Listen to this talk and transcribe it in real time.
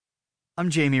I'm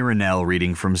Jamie Rennell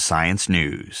reading from Science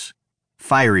News.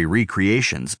 Fiery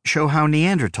recreations show how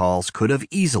Neandertals could have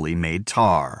easily made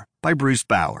tar, by Bruce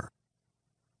Bauer.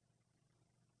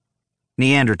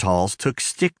 Neanderthals took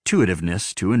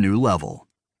stick-to-itiveness to a new level.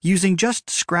 Using just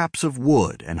scraps of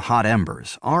wood and hot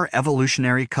embers, our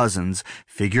evolutionary cousins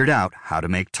figured out how to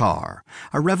make tar,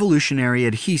 a revolutionary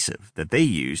adhesive that they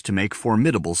used to make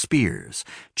formidable spears,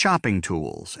 chopping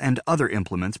tools, and other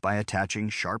implements by attaching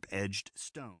sharp-edged stone.